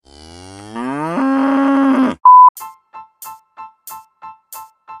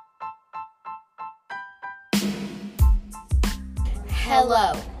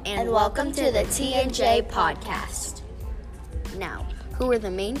Hello, and welcome to the T&J podcast. Now, who were the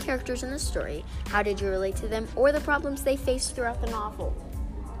main characters in the story? How did you relate to them or the problems they faced throughout the novel?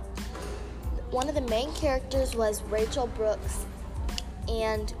 One of the main characters was Rachel Brooks,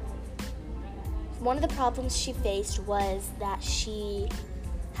 and one of the problems she faced was that she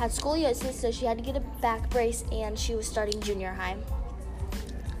had scoliosis, so she had to get a back brace, and she was starting junior high.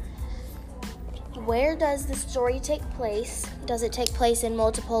 Where does the story take place? Does it take place in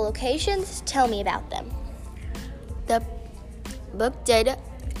multiple locations? Tell me about them. The book did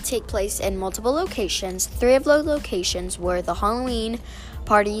take place in multiple locations. 3 of those locations were the Halloween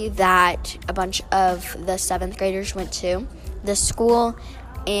party that a bunch of the 7th graders went to, the school,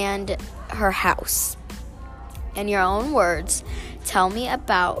 and her house. In your own words, tell me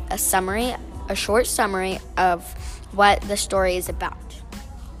about a short summary of what the story is about.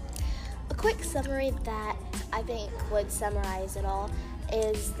 A quick summary that I think would summarize it all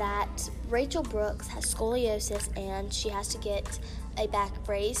is that Rachel Brooks has scoliosis and she has to get a back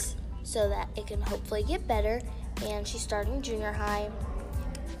brace so that it can hopefully get better, and she's starting junior high.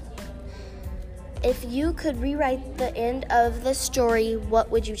 If you could rewrite the end of the story, what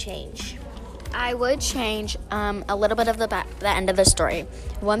would you change? I would change a little bit of the end of the story.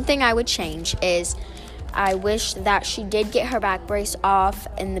 One thing I would change is I wish that she did get her back brace off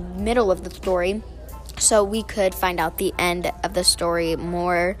in the middle of the story so we could find out the end of the story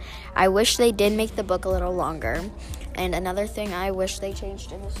more. I wish they did make the book a little longer. And another thing I wish they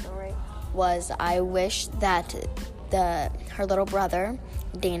changed in the story was I wish that her little brother,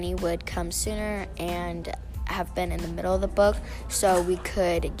 Danny, would come sooner and have been in the middle of the book so we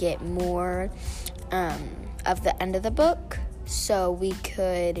could get more of the end of the book so we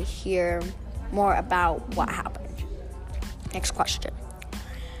could hear more about what happened. Next question.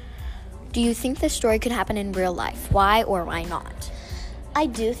 Do you think this story could happen in real life? Why or why not? I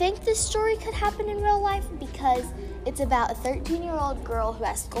do think this story could happen in real life because it's about a 13-year-old girl who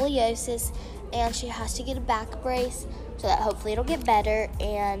has scoliosis and she has to get a back brace so that hopefully it'll get better,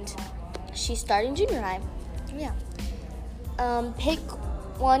 and she's starting junior high. Yeah. Pick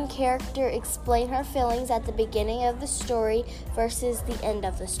one character, explain her feelings at the beginning of the story versus the end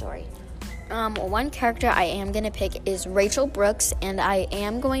of the story. One character I am going to pick is Rachel Brooks, and I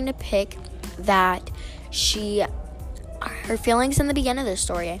am going to pick that her feelings in the beginning of the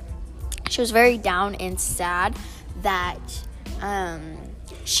story, she was very down and sad that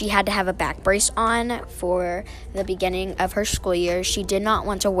she had to have a back brace on for the beginning of her school year. She did not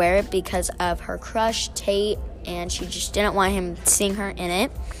want to wear it because of her crush, Tate, and she just didn't want him seeing her in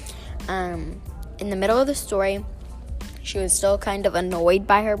it. In the middle of the story, she was still kind of annoyed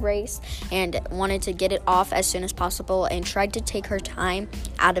by her brace and wanted to get it off as soon as possible and tried to take her time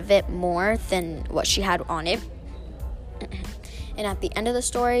out of it more than what she had on it. And at the end of the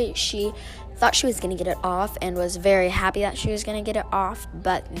story, she thought she was going to get it off and was very happy that she was going to get it off,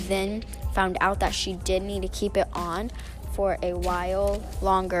 but then found out that she did need to keep it on for a while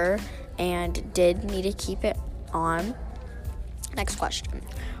longer and did need to keep it on. Next question.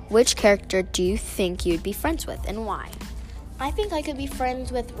 Which character do you think you'd be friends with and why? I think I could be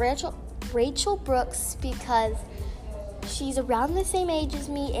friends with Rachel Brooks because she's around the same age as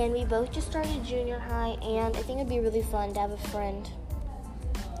me and we both just started junior high, and I think it'd be really fun to have a friend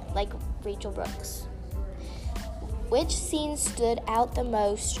like Rachel Brooks. Which scene stood out the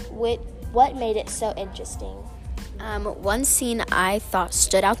most? What made it so interesting? One scene I thought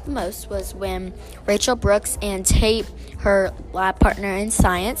stood out the most was when Rachel Brooks and Tate, her lab partner in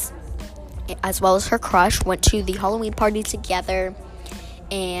science, as well as her crush, went to the Halloween party together,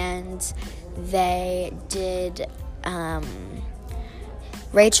 and they did,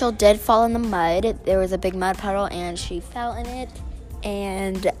 Rachel did fall in the mud. There was a big mud puddle, and she fell in it,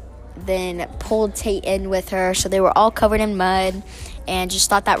 and then pulled Tate in with her, so they were all covered in mud, and just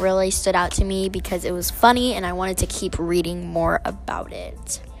thought that really stood out to me because it was funny, and I wanted to keep reading more about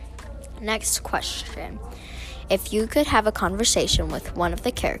it. Next question. If you could have a conversation with one of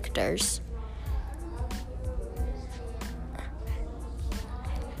the characters,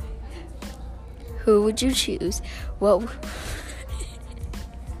 who would you choose? What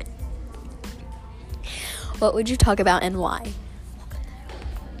would you talk about and why?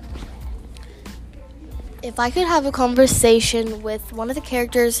 If I could have a conversation with one of the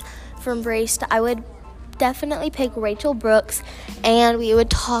characters from Braced, I would definitely pick Rachel Brooks, and we would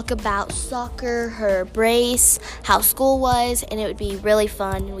talk about soccer, her brace, how school was, and it would be really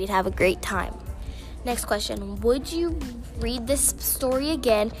fun, and we'd have a great time. Next question. Would you read this story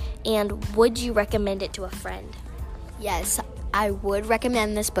again, and would you recommend it to a friend? Yes, I would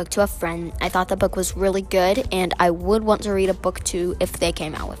recommend this book to a friend. I thought the book was really good, and I would want to read a book too if they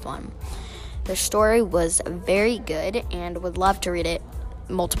came out with one. The story was very good and would love to read it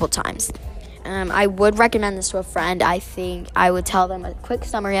multiple times. I would recommend this to a friend. I think I would tell them a quick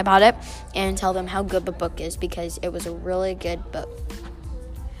summary about it and tell them how good the book is because it was a really good book.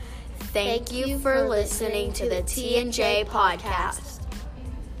 Thank you for listening to the T&J podcast.